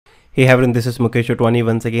Hey everyone, this is Mukesh Otwani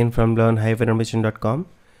once again from learn-automation.com.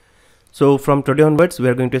 So from today onwards, we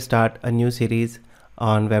are going to start a new series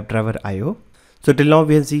on WebdriverIO. So till now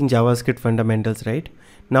we have seen JavaScript fundamentals, right?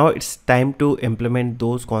 Now it's time to implement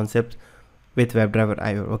those concepts with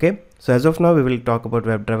WebdriverIO, okay? So as of now, we will talk about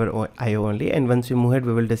WebdriverIO only, and once we move ahead,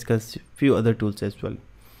 we will discuss few other tools as well.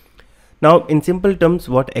 Now in simple terms,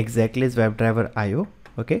 what exactly is WebdriverIO?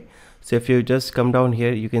 Okay, so if you just come down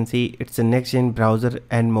here, you can see it's a next-gen browser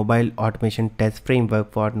and mobile automation test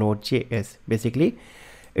framework for Node.js. Basically,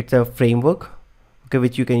 it's a framework, okay,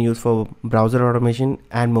 which you can use for browser automation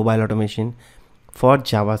and mobile automation for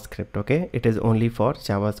JavaScript. Okay, it is only for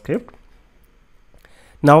JavaScript.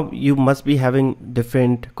 Now you must be having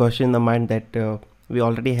different question in the mind that we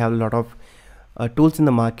already have a lot of tools in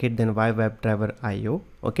the market, then why WebdriverIO?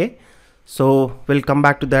 Okay, so we'll come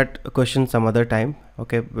back to that question some other time,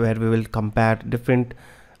 okay, where we will compare different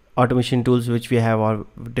automation tools which we have or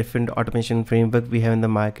different automation framework we have in the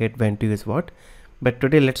market, when to use what. But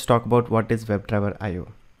today let's talk about what is WebdriverIO.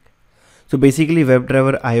 So basically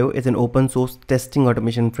WebdriverIO is an open source testing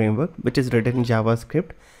automation framework which is written in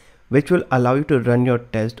JavaScript, which will allow you to run your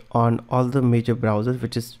test on all the major browsers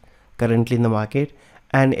which is currently in the market,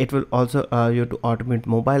 and it will also allow you to automate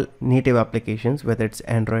mobile native applications, whether it's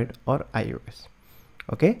Android or iOS.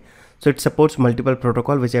 Okay, so it supports multiple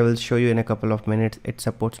protocol, which I will show you in a couple of minutes. It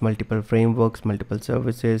supports multiple frameworks, multiple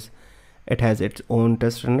services. It has its own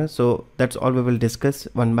test runner. So that's all we will discuss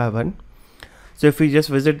one by one. So if we just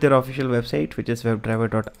visit their official website, which is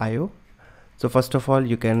webdriver.io, so first of all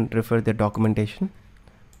you can refer their documentation.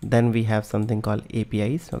 Then we have something called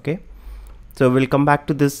APIs. Okay, so we'll come back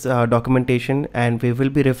to this documentation, and we will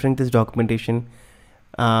be referring this documentation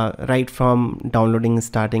right from downloading,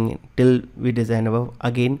 starting till we design our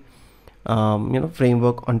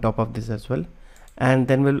framework on top of this as well. And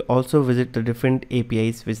then we'll also visit the different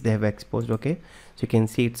APIs which they have exposed. Okay, so you can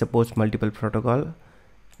see it supports multiple protocol,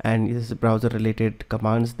 and this is browser related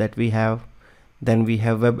commands that we have. Then we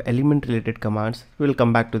have web element related commands. We'll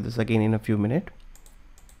come back to this again in a few minutes.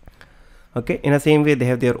 Okay, in the same way they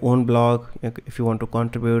have their own blog. If you want to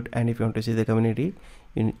contribute and if you want to see the community,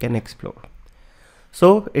 you can explore.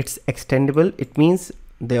 So it's extendable. It means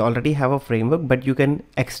they already have a framework, but you can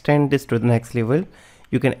extend this to the next level.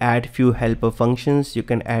 You can add few helper functions, you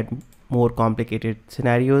can add more complicated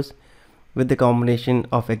scenarios with the combination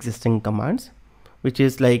of existing commands, which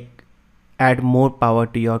is like add more power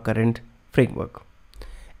to your current framework.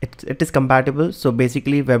 It is compatible. So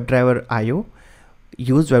basically WebdriverIO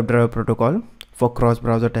use WebDriver protocol for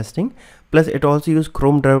cross-browser testing, plus it also use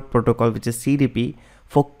Chrome Driver protocol, which is CDP,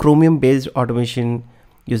 for Chromium based automation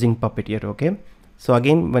using Puppeteer. Okay, so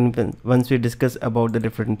again, once we discuss about the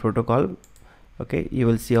different protocol, okay, you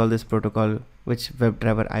will see all this protocol which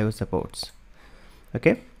WebdriverIO supports.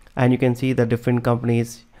 Okay, and you can see the different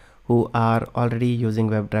companies who are already using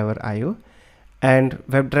WebdriverIO, and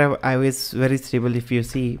WebdriverIO is very stable. If you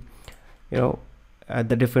see,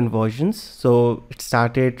 the different versions, so it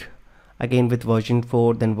started again with version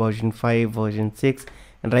 4, then version 5, version 6,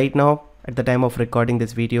 and right now at the time of recording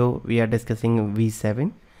this video we are discussing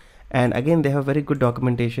v7. And again they have very good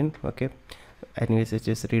documentation. Okay, anyways, it's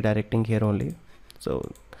just redirecting here only, so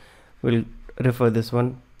we'll refer this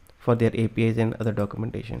one for their APIs and other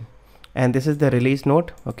documentation. And this is the release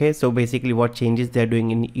note. Okay, so basically what changes they're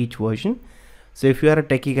doing in each version. So if you are a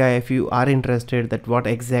techie guy, if you are interested that what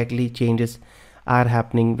exactly changes are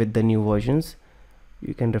happening with the new versions,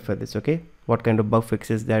 you can refer this. Okay, what kind of bug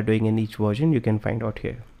fixes they are doing in each version, you can find out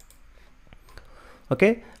here.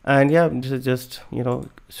 Okay, and yeah, this is just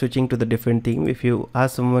switching to the different theme. If you are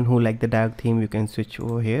someone who like the dark theme, you can switch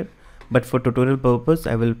over here, but for tutorial purpose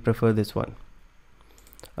I will prefer this one.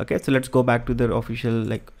 Okay, so let's go back to their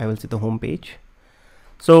official, I will say, the home page.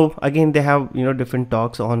 So again they have different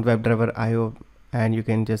talks on WebdriverIO, and you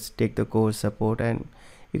can just take the course support, and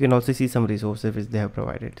you can also see some resources which they have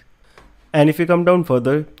provided. And if you come down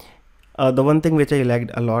further, the one thing which I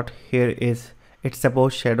liked a lot here is it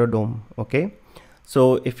supports Shadow DOM. Okay,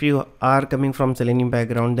 so if you are coming from Selenium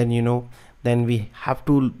background, then then we have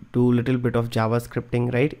to do little bit of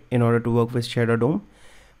JavaScripting, right, in order to work with Shadow DOM.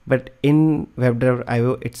 But in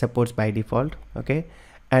WebdriverIO it supports by default. Okay,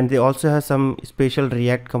 and they also have some special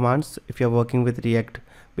React commands if you're working with React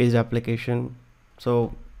based application.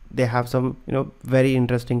 So they have some very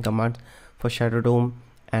interesting commands for Shadow DOM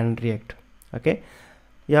and React. Okay,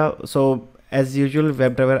 yeah, so as usual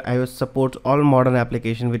WebdriverIO supports all modern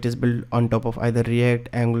application which is built on top of either React,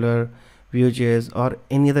 Angular, Vue.js, or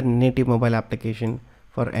any other native mobile application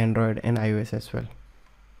for Android and iOS as well.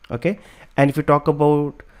 Okay, and if you talk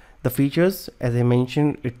about the features, as I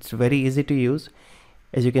mentioned, it's very easy to use.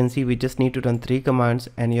 As you can see, we just need to run 3 commands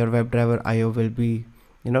and your WebdriverIO will be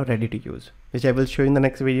ready to use, which I will show in the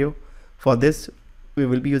next video. For this we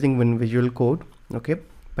will be using Visual Code, okay,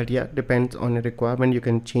 but yeah, depends on your requirement, you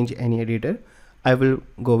can change any editor. I will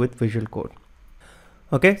go with Visual Code.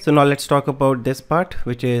 Okay, so now let's talk about this part,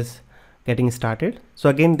 which is getting started. So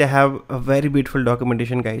again, they have a very beautiful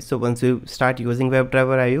documentation, guys. So once you start using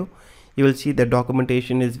WebdriverIO, you will see the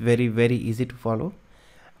documentation is very easy to follow.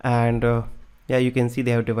 And yeah, you can see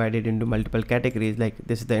they have divided into multiple categories. Like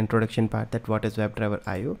this is the introduction part, that what is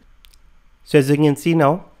WebdriverIO. So as you can see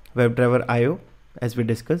now, WebdriverIO, as we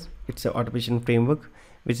discussed, it's an automation framework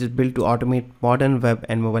which is built to automate modern web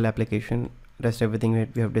and mobile application. Rest everything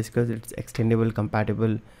that we have discussed, it's extendable,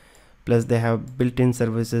 compatible, plus they have built-in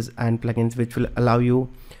services and plugins which will allow you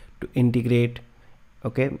to integrate.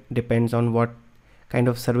 Okay, depends on what kind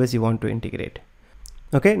of service you want to integrate.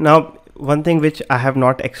 Okay, now one thing which I have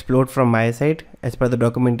not explored from my side, as per the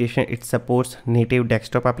documentation, it supports native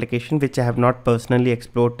desktop application, which I have not personally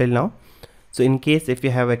explored till now. So in case if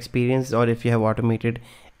you have experience or if you have automated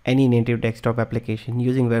any native desktop application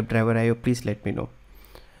using WebdriverIO, please let me know.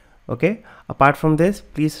 Okay, apart from this,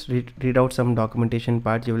 please read out some documentation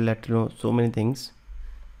parts, you will let you know so many things.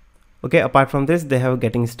 Okay, apart from this, they have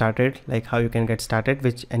getting started, like how you can get started,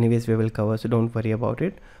 which anyways we will cover, so don't worry about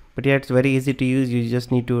it. But yeah, it's very easy to use. You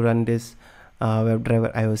just need to run this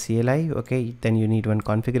WebdriverIO CLI. Okay, then you need one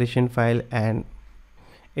configuration file and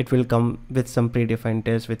it will come with some predefined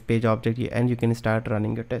tests with page object, and you can start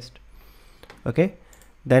running your test. Okay,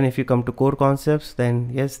 then if you come to core concepts,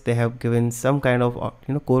 then yes, they have given some kind of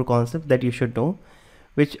core concepts that you should know,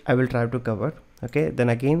 which I will try to cover. Okay, then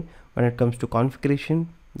again, when it comes to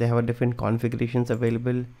configuration, they have a different configurations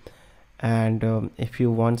available, and if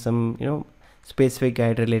you want some specific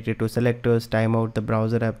guide related to selectors, timeout, the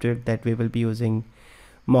browser object that we will be using,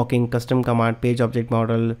 mocking, custom command, page object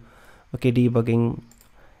model, okay, debugging,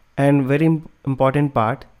 and very important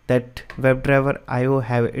part that WebdriverIO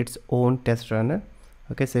have its own test runner.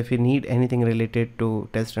 Okay, so if you need anything related to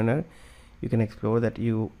test runner, you can explore that.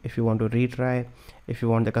 If you want to retry, if you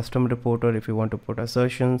want the custom reporter, if you want to put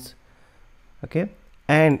assertions. Okay,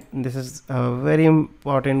 and this is a very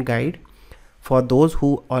important guide for those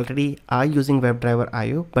who already are using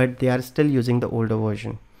WebdriverIO but they are still using the older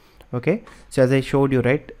version. Okay, so as I showed you,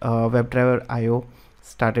 right, WebdriverIO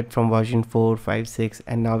started from version 4, 5, 6,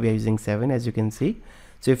 and now we are using 7, as you can see.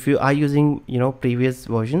 So if you are using previous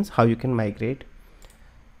versions, how you can migrate.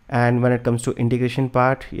 And when it comes to integration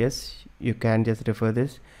part, yes, you can just refer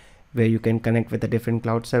this, where you can connect with the different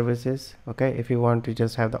cloud services. Okay, if you want to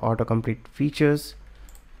just have the autocomplete features,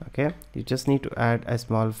 okay, you just need to add a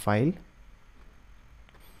small file.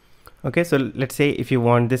 Okay, so let's say if you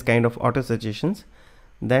want this kind of auto suggestions,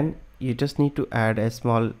 then you just need to add a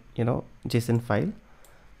small JSON file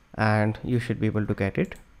and you should be able to get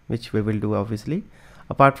it, which we will do obviously.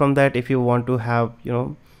 Apart from that, if you want to have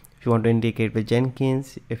if you want to indicate with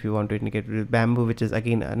Jenkins, if you want to indicate with Bamboo, which is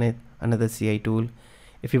again another CI tool,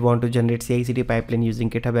 if you want to generate CI/CD pipeline using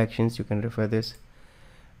GitHub Actions, you can refer this.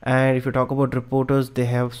 And if you talk about reporters, they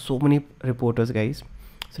have so many reporters, guys.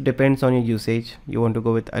 So depends on your usage. You want to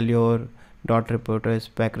go with Allure, dot reporter,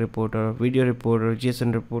 spec reporter, video reporter,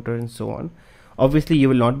 JSON reporter, and so on. Obviously you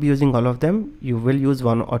will not be using all of them, you will use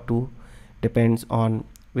 1 or 2, depends on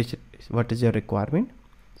what is your requirement.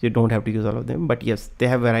 So you don't have to use all of them, but yes, they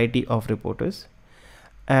have variety of reporters.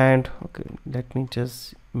 And okay, let me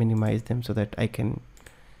just minimize them so that I can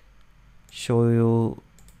show you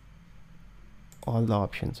all the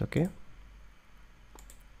options. Okay,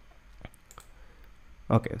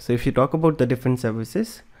 so if you talk about the different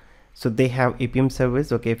services, so they have APM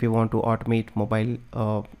service. Okay, if you want to automate mobile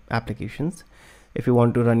applications, if you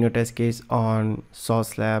want to run your test case on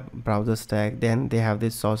source lab browser stack, then they have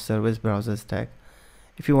this source service browser stack.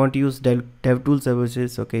 If you want to use dev tool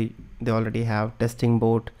services, okay, they already have testing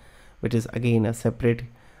bot, which is again a separate,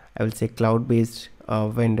 I will say, cloud-based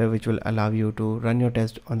vendor, which will allow you to run your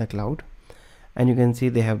test on the cloud. And you can see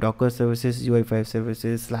they have Docker services, UI5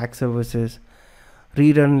 services, Slack services,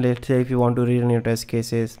 rerun, let's say if you want to rerun your test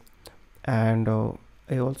cases. And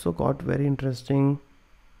I also got very interesting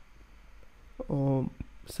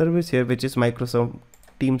service here, which is Microsoft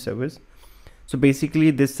Teams service. So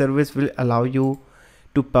basically this service will allow you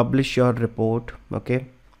to publish your report, okay,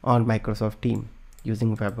 on Microsoft Teams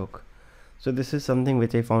using webhook. So this is something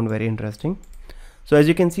which I found very interesting. So as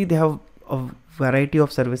you can see, they have a variety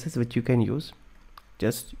of services which you can use.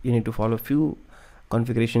 Just you need to follow a few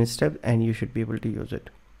configuration steps and you should be able to use it.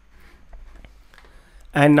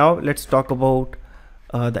 And now let's talk about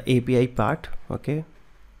the API part. Okay,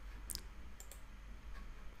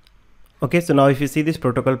 Okay, so now if you see this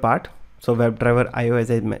protocol part, so WebdriverIO,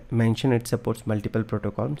 as I mentioned, it supports multiple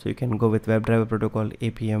protocols. So you can go with WebDriver protocol,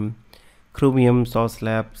 APM, Chromium, Sauce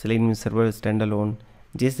Lab, Selenium Server Standalone,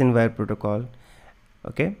 JSON Wire protocol.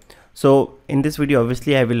 Okay, so in this video,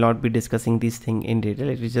 obviously I will not be discussing these things in detail.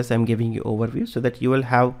 It is just I'm giving you overview so that you will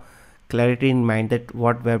have clarity in mind that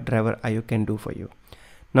what WebdriverIO can do for you.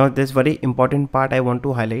 Now this very important part I want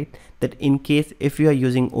to highlight, that in case if you are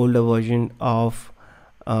using older version of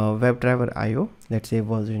WebdriverIO, let's say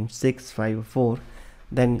version 6, 5 or 4,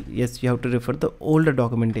 then yes, you have to refer the older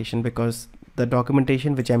documentation, because the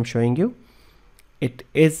documentation which I'm showing you, it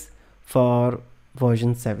is for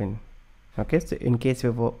version 7. Okay, so in case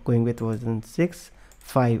you're going with version 6,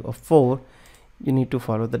 5 or 4, you need to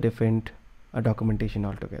follow the different documentation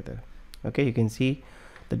altogether. Okay, you can see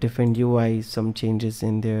the different UI, some changes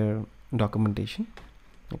in their documentation.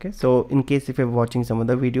 Okay, so in case if you're watching some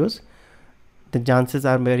other videos, the chances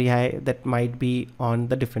are very high that might be on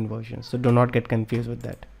the different versions, so do not get confused with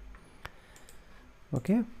that.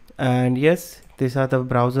 Okay, and yes, these are the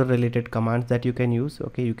browser related commands that you can use.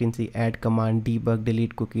 Okay, you can see add command, debug,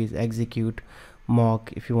 delete cookies, execute,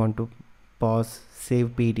 mock, if you want to pause,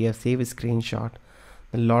 save PDF, save a screenshot.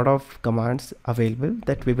 A lot of commands available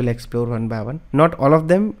that we will explore one by one. Not all of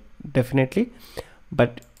them definitely,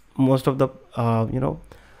 but most of the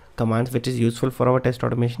commands which is useful for our test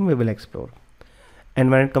automation we will explore. And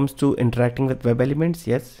when it comes to interacting with web elements,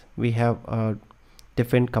 yes, we have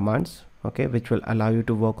different commands, okay, which will allow you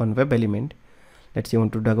to work on web element. Let's say you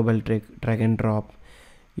want to drag and drop,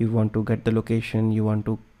 you want to get the location, you want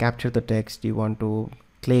to capture the text, you want to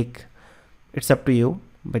click, it's up to you,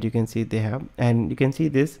 but you can see they have, and you can see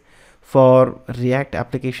this for React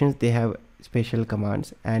applications, they have special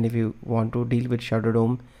commands, and if you want to deal with Shadow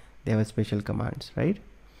DOM, they have special commands, right?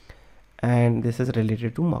 And this is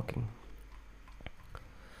related to mocking.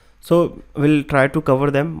 So we'll try to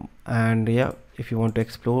cover them, and yeah, if you want to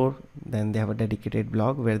explore, then they have a dedicated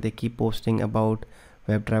blog where they keep posting about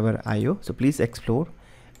WebdriverIO, so please explore.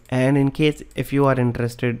 And in case if you are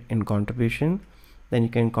interested in contribution, then you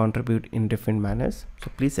can contribute in different manners,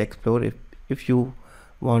 so please explore if you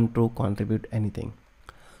want to contribute anything.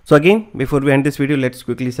 So again, before we end this video, let's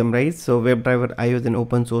quickly summarize. So WebdriverIO is an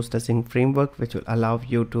open source testing framework which will allow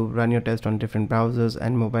you to run your test on different browsers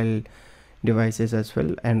and mobile devices as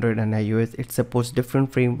well, Android and iOS. It supports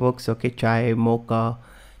different frameworks, okay, Chai, Mocha,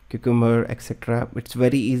 Cucumber, etc. It's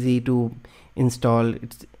very easy to install,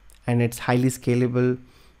 and it's highly scalable.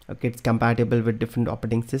 Okay, it's compatible with different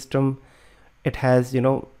operating system. It has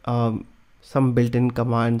some built-in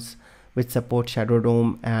commands which support Shadow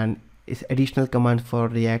DOM and is additional commands for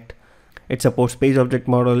React. It supports page object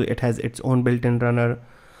model. It has its own built-in runner.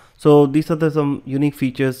 So these are some unique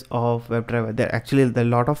features of WebDriver. There are actually a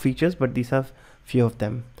lot of features, but these are few of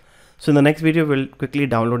them. So in the next video, we'll quickly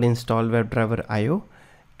download and install WebdriverIO,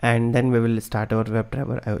 and then we will start our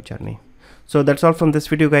WebdriverIO journey. So that's all from this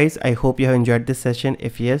video, guys. I hope you have enjoyed this session.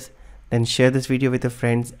 If yes, then share this video with your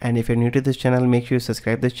friends. And if you're new to this channel, make sure you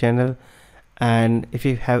subscribe this channel. And if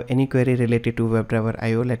you have any query related to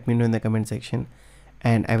WebdriverIO, let me know in the comment section,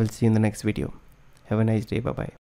 and I will see you in the next video. Have a nice day. Bye-bye.